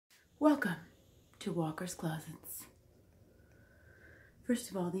Welcome to Walker's Closets.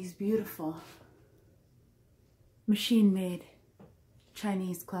 First of all, these beautiful machine-made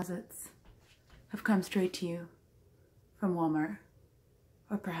Chinese closets have come straight to you from Walmart,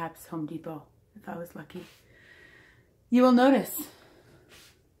 or perhaps Home Depot, if I was lucky. You will notice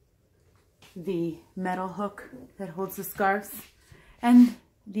the metal hook that holds the scarves, and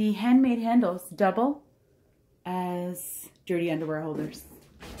the handmade handles double as dirty underwear holders.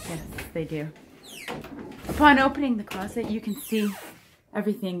 Yes, they do. Upon opening the closet, you can see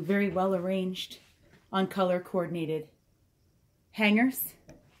everything very well arranged on color coordinated hangers.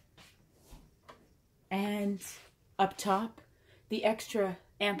 And up top, the extra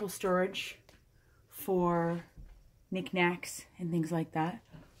ample storage for knickknacks and things like that.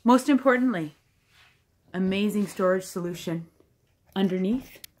 Most importantly, amazing storage solution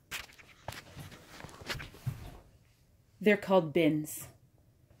underneath. They're called bins.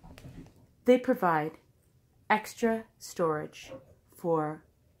 They provide extra storage for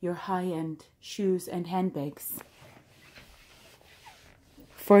your high-end shoes and handbags.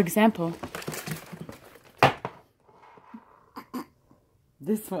 For example,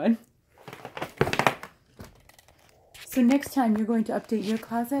 this one. So next time you're going to update your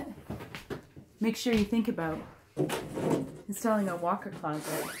closet, make sure you think about installing a Walker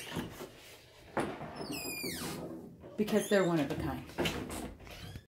closet, because they're one of a kind.